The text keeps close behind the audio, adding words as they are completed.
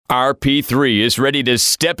RP3 is ready to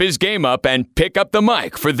step his game up and pick up the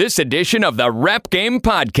mic for this edition of the Rap Game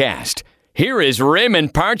Podcast. Here is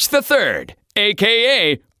Raymond Parch III,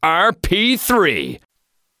 a.k.a. RP3.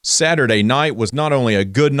 Saturday night was not only a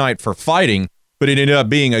good night for fighting, but it ended up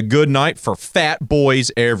being a good night for fat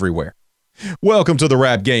boys everywhere. Welcome to the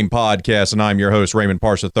Rap Game Podcast, and I'm your host, Raymond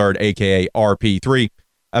Parch III, a.k.a. RP3,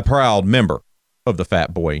 a proud member of the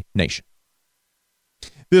Fat Boy Nation.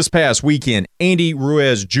 This past weekend, Andy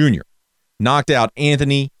Ruiz Jr. knocked out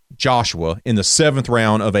Anthony Joshua in the 7th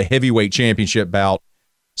round of a heavyweight championship bout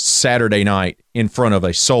Saturday night in front of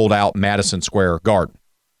a sold-out Madison Square Garden.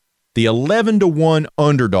 The 11-1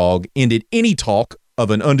 underdog ended any talk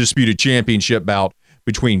of an undisputed championship bout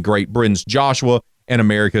between Great Britain's Joshua and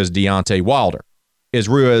America's Deontay Wilder, as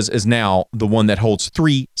Ruiz is now the one that holds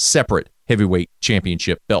 3 separate heavyweight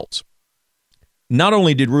championship belts. Not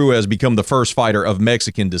only did Ruiz become the first fighter of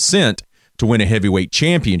Mexican descent to win a heavyweight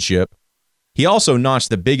championship, he also notched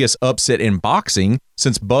the biggest upset in boxing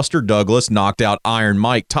since Buster Douglas knocked out Iron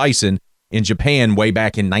Mike Tyson in Japan way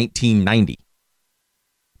back in 1990.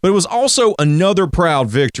 But it was also another proud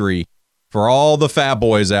victory for all the fat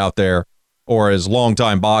boys out there, or as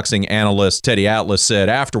longtime boxing analyst Teddy Atlas said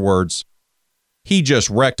afterwards, he just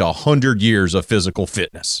wrecked 100 years of physical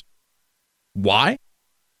fitness. Why?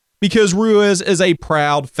 Because Ruiz is a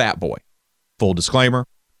proud fat boy. Full disclaimer,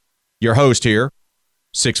 your host here,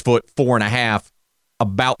 6'4.5",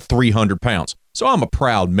 about 300 pounds. So I'm a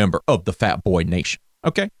proud member of the Fat Boy Nation,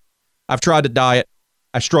 okay? I've tried to diet.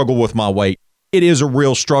 I struggle with my weight. It is a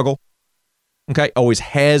real struggle, okay? Always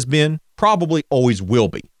has been, probably always will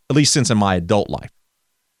be, at least since in my adult life.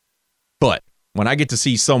 But when I get to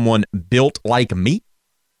see someone built like me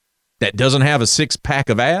that doesn't have a 6-pack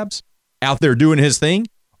of abs out there doing his thing,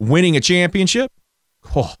 winning a championship,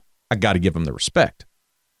 I got to give him the respect.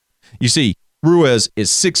 You see, Ruiz is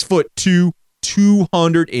 6'2",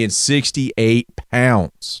 268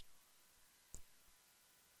 pounds.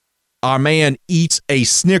 Our man eats a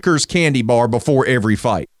Snickers candy bar before every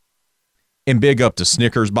fight. And big up to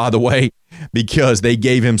Snickers, by the way, because they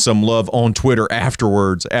gave him some love on Twitter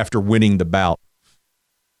afterwards after winning the bout.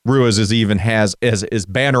 Ruiz even has, as his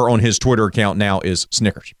banner on his Twitter account now is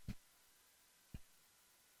Snickers.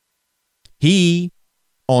 He,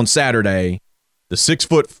 on Saturday, the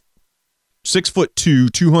 6'2",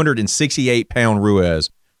 268-pound Ruiz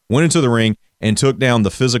went into the ring and took down the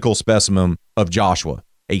physical specimen of Joshua,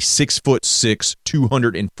 a 6'6",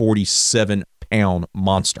 247-pound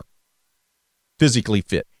monster. Physically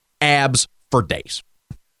fit. Abs for days.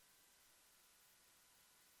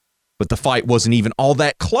 But the fight wasn't even all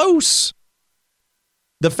that close.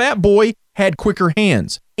 The fat boy had quicker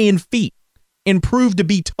hands and feet, and proved to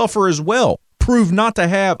be tougher as well, proved not to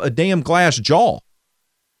have a damn glass jaw.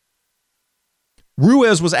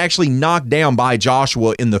 Ruiz was actually knocked down by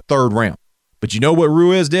Joshua in the 3rd round. But you know what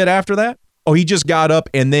Ruiz did after that? Oh, he just got up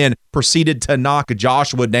and then proceeded to knock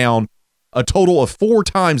Joshua down a total of 4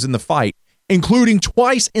 times in the fight, including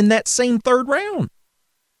twice in that same 3rd round.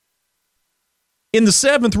 In the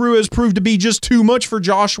 7th, Ruiz proved to be just too much for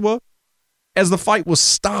Joshua as the fight was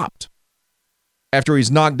stopped after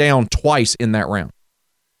he's knocked down twice in that round.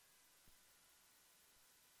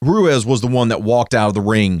 Ruiz was the one that walked out of the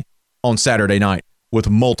ring on Saturday night with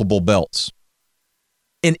multiple belts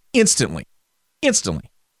and instantly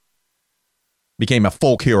became a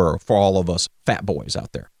folk hero for all of us fat boys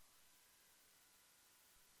out there.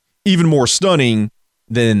 Even more stunning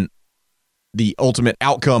than the ultimate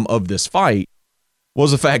outcome of this fight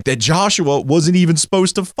was the fact that Joshua wasn't even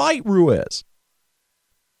supposed to fight Ruiz.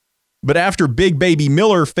 But after Big Baby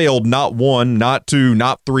Miller failed not 1, not 2,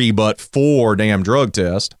 not 3, but 4 damn drug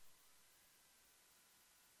tests,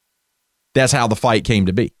 that's how the fight came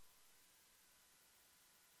to be.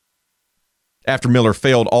 After Miller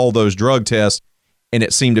failed all those drug tests and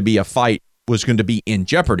it seemed to be a fight was going to be in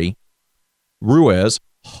jeopardy, Ruiz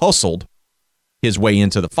hustled his way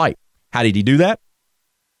into the fight. How did he do that?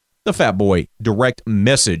 The fat boy direct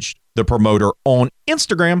messaged the promoter on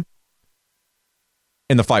Instagram,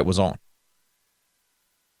 and the fight was on.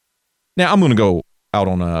 Now, I'm going to go out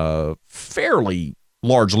on a fairly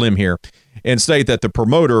large limb here and state that the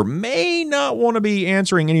promoter may not want to be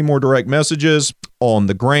answering any more direct messages on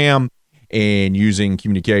the gram and using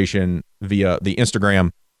communication via the Instagram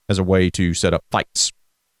as a way to set up fights.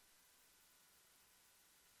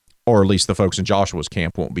 Or at least the folks in Joshua's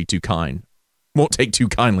camp won't be too kind. Won't take too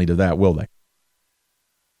kindly to that, will they?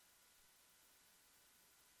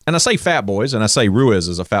 And I say fat boys, and I say Ruiz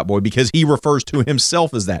is a fat boy because he refers to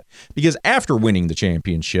himself as that. Because after winning the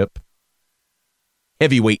championship,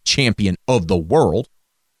 heavyweight champion of the world,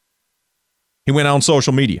 He went out on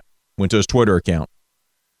social media, went to his Twitter account,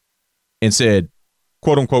 and said,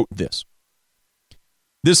 quote unquote, this.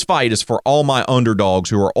 This fight is for all my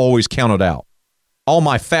underdogs who are always counted out. All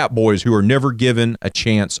my fat boys who are never given a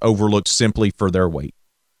chance, overlooked simply for their weight.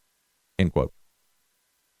 End quote.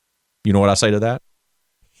 You know what I say to that?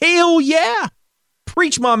 Hell yeah.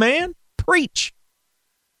 Preach, my man. Preach.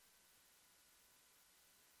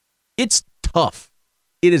 It's tough.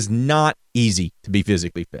 It is not easy to be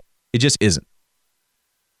physically fit. It just isn't.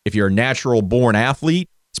 If you're a natural born athlete,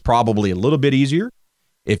 it's probably a little bit easier.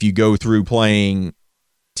 If you go through playing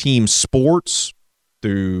team sports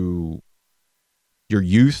through your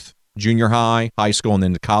youth, junior high, high school, and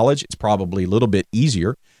then to college, it's probably a little bit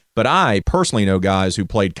easier. But I personally know guys who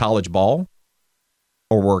played college ball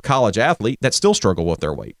or were a college athlete that still struggle with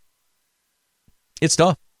their weight. It's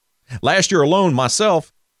tough. Last year alone,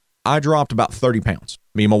 myself, I dropped about 30 pounds.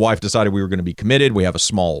 Me and my wife decided we were going to be committed. We have a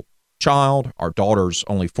small child. Our daughter's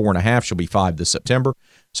only 4.5. She'll be 5 this September.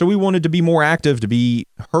 So we wanted to be more active, to be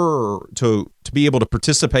to be able to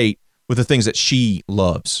participate with the things that she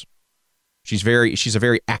loves. She's a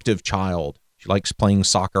very active child. She likes playing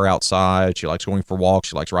soccer outside. She likes going for walks.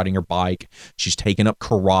 She likes riding her bike. She's taken up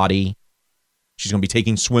karate. She's going to be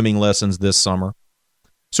taking swimming lessons this summer.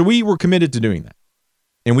 So we were committed to doing that.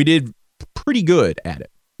 And we did pretty good at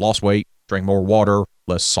it. Lost weight, drank more water,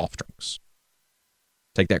 less soft drinks.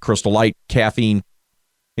 Take that Crystal Light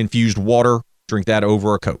caffeine-infused water, drink that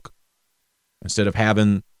over a Coke. Instead of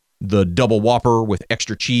having the double Whopper with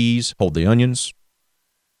extra cheese, hold the onions,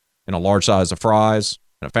 and a large size of fries,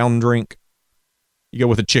 and a fountain drink, you go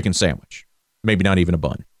with a chicken sandwich. Maybe not even a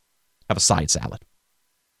bun. Have a side salad.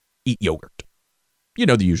 Eat yogurt. You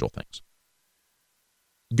know the usual things.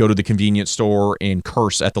 Go to the convenience store and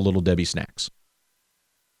curse at the Little Debbie snacks.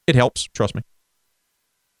 It helps, trust me.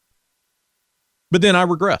 But then I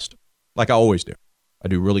regressed, like I always do. I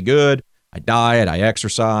do really good. I diet, I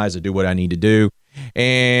exercise, I do what I need to do.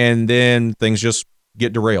 And then things just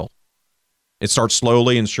get derailed. It starts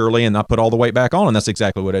slowly and surely, and I put all the weight back on, and that's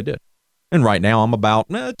exactly what I did. And right now I'm about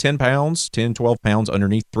 10 pounds, 10, 12 pounds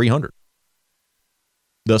underneath 300.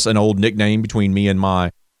 Thus an old nickname between me and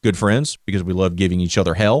my good friends, because we love giving each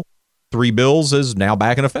other hell. 3 bills is now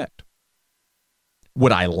back in effect.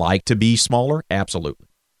 Would I like to be smaller? Absolutely.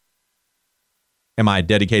 Am I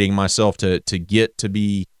dedicating myself to get to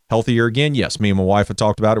be healthier again? Yes, me and my wife have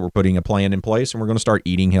talked about it. We're putting a plan in place, and we're going to start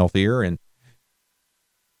eating healthier and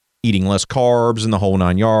eating less carbs and the whole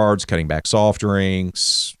 9 yards, cutting back soft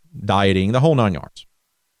drinks, dieting, the whole 9 yards.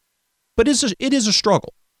 But it is a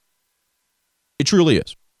struggle. It truly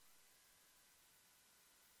is.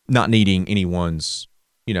 Not needing anyone's,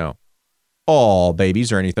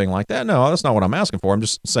 babies or anything like that. No, that's not what I'm asking for. I'm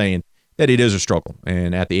just saying that it is a struggle.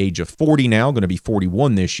 And at the age of 40 now, going to be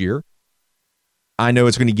 41 this year, I know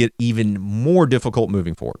it's going to get even more difficult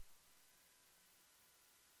moving forward.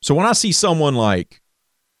 So when I see someone like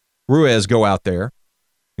Ruiz go out there,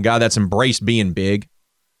 a guy that's embraced being big,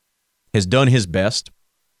 has done his best,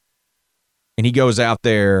 and he goes out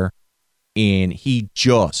there and he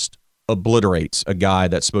just obliterates a guy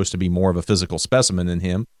that's supposed to be more of a physical specimen than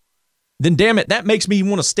him, then damn it, that makes me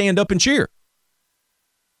want to stand up and cheer.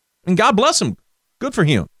 And God bless him. Good for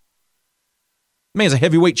him. Man's a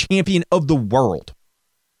heavyweight champion of the world.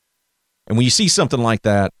 And when you see something like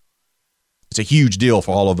that, it's a huge deal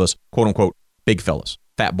for all of us, quote unquote, big fellas,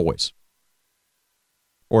 fat boys.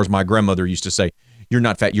 Or as my grandmother used to say, you're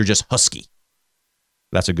not fat, you're just husky.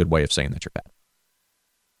 That's a good way of saying that you're fat.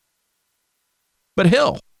 But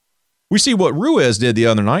hell, we see what Ruiz did the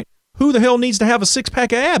other night. Who the hell needs to have a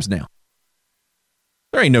 6-pack of abs now?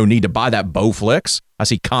 There ain't no need to buy that Bowflex I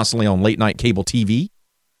see constantly on late night cable TV,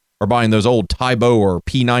 or buying those old Tybo or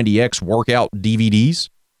P90X workout DVDs,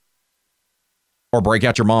 or break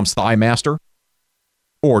out your mom's Thigh Master,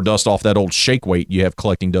 or dust off that old shake weight you have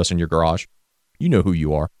collecting dust in your garage. You know who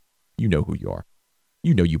you are. You know who you are.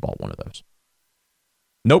 You know you bought one of those.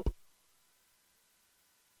 Nope.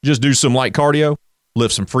 Just do some light cardio,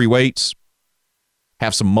 lift some free weights,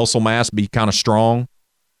 have some muscle mass, be kind of strong,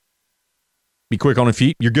 be quick on your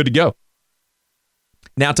feet, you're good to go.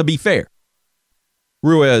 Now, to be fair,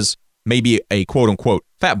 Ruiz may be a quote-unquote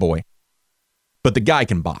fat boy, but the guy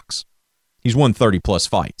can box. He's won 30-plus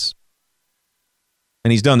fights.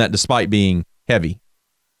 And he's done that despite being heavy.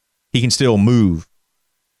 He can still move.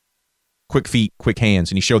 Quick feet, quick hands,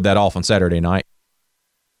 and he showed that off on Saturday night.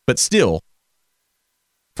 But still,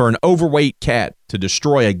 for an overweight cat to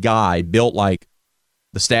destroy a guy built like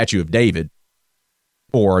the statue of David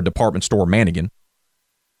or a department store mannequin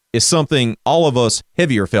is something all of us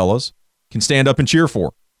heavier fellas can stand up and cheer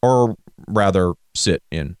for, or rather sit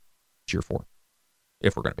and cheer for.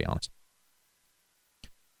 if we're going to be honest.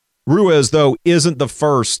 Ruiz, though, isn't the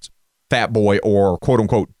first fat boy or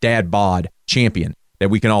quote-unquote dad bod champion that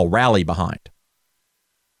we can all rally behind.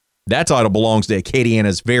 That title belongs to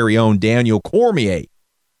Acadiana's very own Daniel Cormier,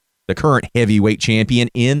 the current heavyweight champion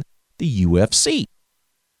in the UFC.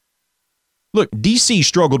 Look, DC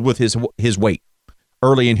struggled with his weight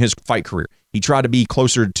early in his fight career. He tried to be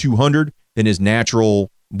closer to 200 than his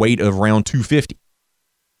natural weight of around 250.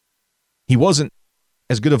 He wasn't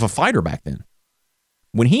as good of a fighter back then.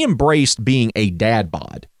 When he embraced being a dad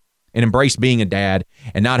bod and embraced being a dad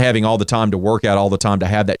and not having all the time to work out all the time to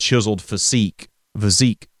have that chiseled physique,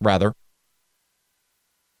 he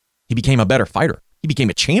became a better fighter. He became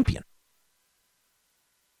a champion.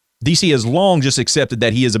 DC has long just accepted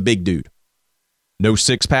that he is a big dude. No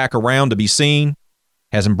six-pack around to be seen,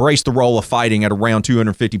 has embraced the role of fighting at around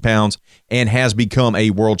 250 pounds, and has become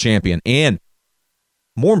a world champion. And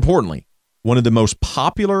more importantly, one of the most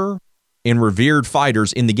popular and revered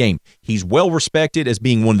fighters in the game. He's well respected as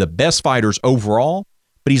being one of the best fighters overall,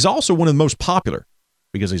 but he's also one of the most popular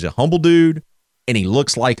because he's a humble dude and he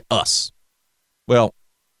looks like us. Well,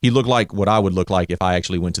 he looked like what I would look like if I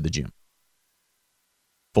actually went to the gym.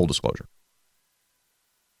 Full disclosure.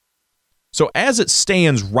 So as it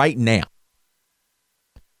stands right now,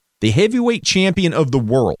 the heavyweight champion of the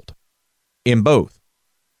world in both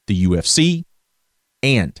the UFC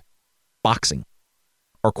and boxing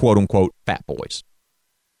are quote-unquote fat boys.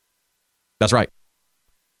 That's right.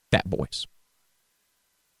 Fat boys.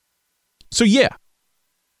 So yeah,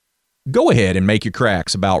 go ahead and make your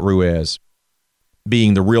cracks about Ruiz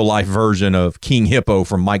being the real-life version of King Hippo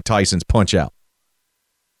from Mike Tyson's Punch-Out.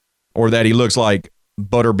 Or that he looks like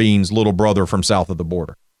Butterbean's little brother from south of the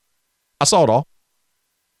border. I saw it all.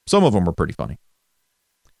 Some of them are pretty funny.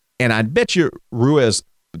 And I bet you Ruiz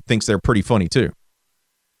thinks they're pretty funny too.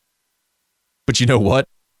 But you know what?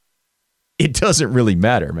 It doesn't really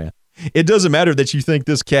matter, man. It doesn't matter that you think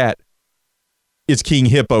this cat is King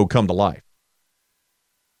Hippo come to life.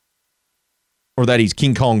 Or that he's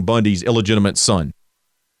King Kong Bundy's illegitimate son.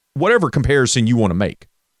 Whatever comparison you want to make,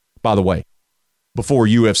 by the way, before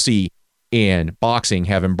UFC and boxing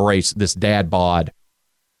have embraced this dad bod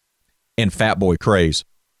and fat boy craze.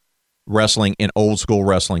 Wrestling and old school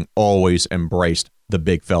wrestling always embraced the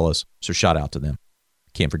big fellas, so shout out to them.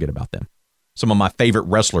 Can't forget about them. Some of my favorite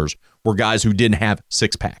wrestlers were guys who didn't have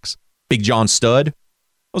six packs. Big John Studd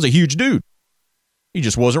was a huge dude. He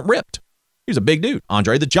just wasn't ripped. He was a big dude.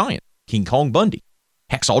 Andre the Giant, King Kong Bundy,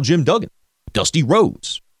 Hacksaw Jim Duggan, Dusty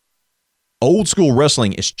Rhodes. Old school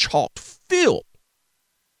wrestling is chock filled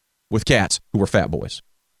with cats who were fat boys,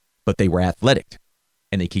 but they were athletic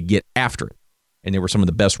and they could get after it. And they were some of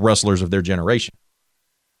the best wrestlers of their generation.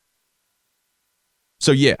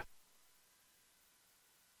 So yeah,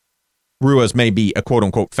 Ruiz may be a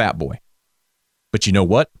quote-unquote fat boy. But you know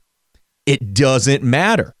what? It doesn't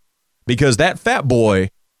matter. Because that fat boy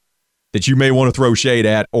that you may want to throw shade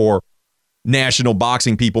at or national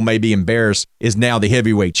boxing people may be embarrassed is now the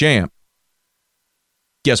heavyweight champ.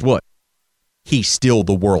 Guess what? He's still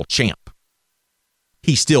the world champ.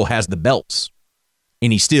 He still has the belts.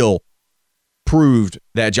 And he still proved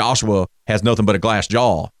that Joshua has nothing but a glass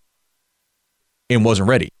jaw and wasn't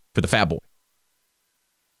ready for the fat boy.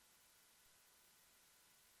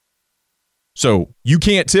 So you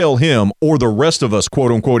can't tell him or the rest of us,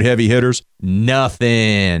 quote unquote, heavy hitters,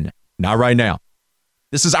 nothing. Not right now.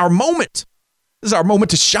 This is our moment. This is our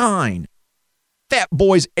moment to shine. Fat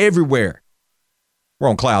boys everywhere. We're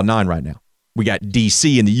on cloud nine right now. We got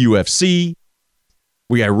DC in the UFC.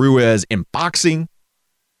 We got Ruiz in boxing.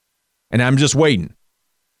 And I'm just waiting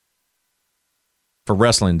for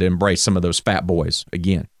wrestling to embrace some of those fat boys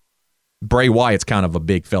again. Bray Wyatt's kind of a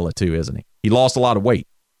big fella too, isn't he? He lost a lot of weight.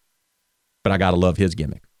 But I got to love his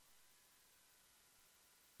gimmick.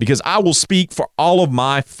 Because I will speak for all of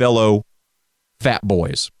my fellow fat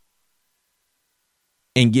boys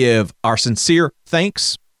and give our sincere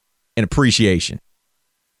thanks and appreciation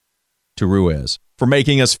to Ruiz for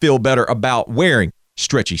making us feel better about wearing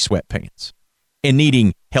stretchy sweatpants and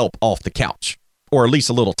needing help off the couch, or at least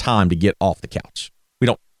a little time to get off the couch. We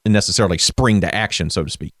don't necessarily spring to action, so to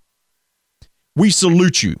speak. We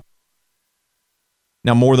salute you.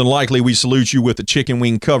 Now, more than likely, we salute you with a chicken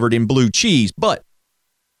wing covered in blue cheese, but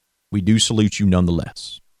we do salute you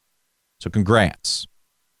nonetheless. So congrats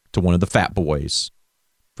to one of the fat boys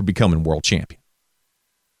for becoming world champion.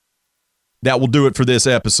 That will do it for this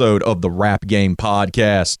episode of the Rap Game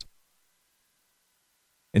Podcast.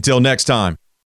 Until next time,